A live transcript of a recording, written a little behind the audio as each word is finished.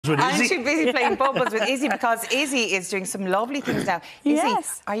I'm too busy playing bubbles with Izzy because Izzy is doing some lovely things now. Izzy,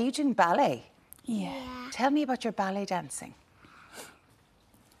 Yes. are you doing ballet? Yeah. Tell me about your ballet dancing.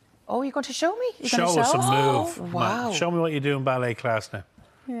 Oh, you're going to show me? You're Show us a move. Oh, wow. Show me what you do in ballet class now.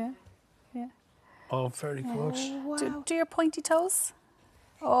 Yeah. Yeah. Oh, very good. Wow. Do your pointy toes.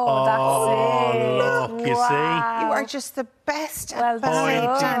 Oh, that's it. Look, you see? You are just the best Well at ballet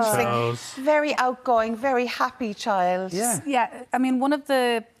done. dancing. Toes. Very outgoing, very happy child. Yeah. Yeah, I mean, one of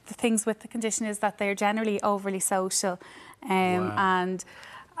the things with the condition is that they're generally overly social, and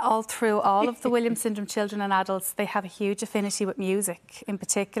all through all of the Williams syndrome children and adults, they have a huge affinity with music in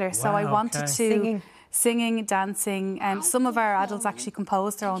particular. So I wanted to singing, dancing, and some of our adults actually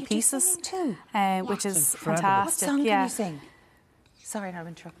compose their own pieces, which is fantastic. What song can you sing? Sorry, I'm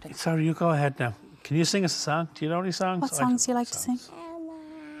interrupting. Sorry, you go ahead now. Can you sing us a song? Do you know any songs? What songs do you like to sing?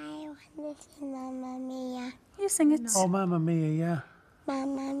 Mamma Mia. You sing it. Oh, Mamma Mia, yeah.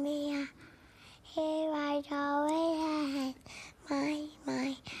 Mamma Mia. Here I go again.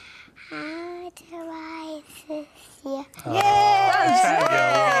 My heart rises here. Yay!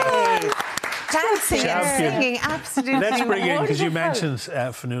 Dancing and singing, absolutely. Let's bring in, because you wonderful. mentioned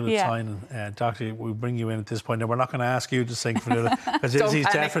Fionnuala Tynan. Doctor, we'll bring you in at this point. Now, we're not going to ask you to sing Fionnuala, because Izzy's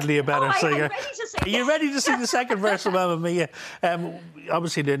definitely a better singer. I'm ready to sing. Are you ready to sing the second verse of Mamma Mia?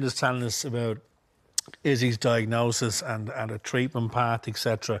 Obviously, Linda's telling us about Izzy's diagnosis and a treatment path,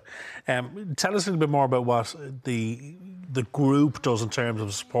 etc. Tell us a little bit more about what the group does in terms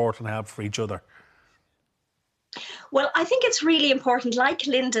of support and help for each other. Well, I think it's really important, like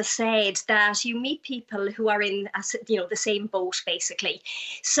Linda said, that you meet people who are in the same boat, basically.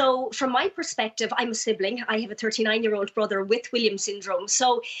 So from my perspective, I'm a sibling. I have a 39-year-old brother with Williams syndrome.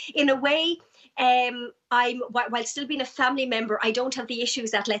 So in a way, while still being a family member, I don't have the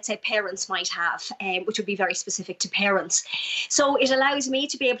issues that, let's say, parents might have, which would be very specific to parents. So it allows me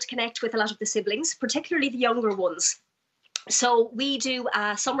to be able to connect with a lot of the siblings, particularly the younger ones. So we do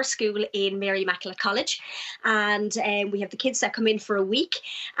a summer school in Mary Immaculate College, and we have the kids that come in for a week,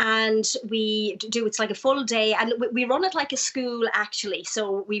 and it's like a full day, and we run it like a school actually.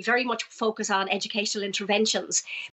 So we very much focus on educational interventions,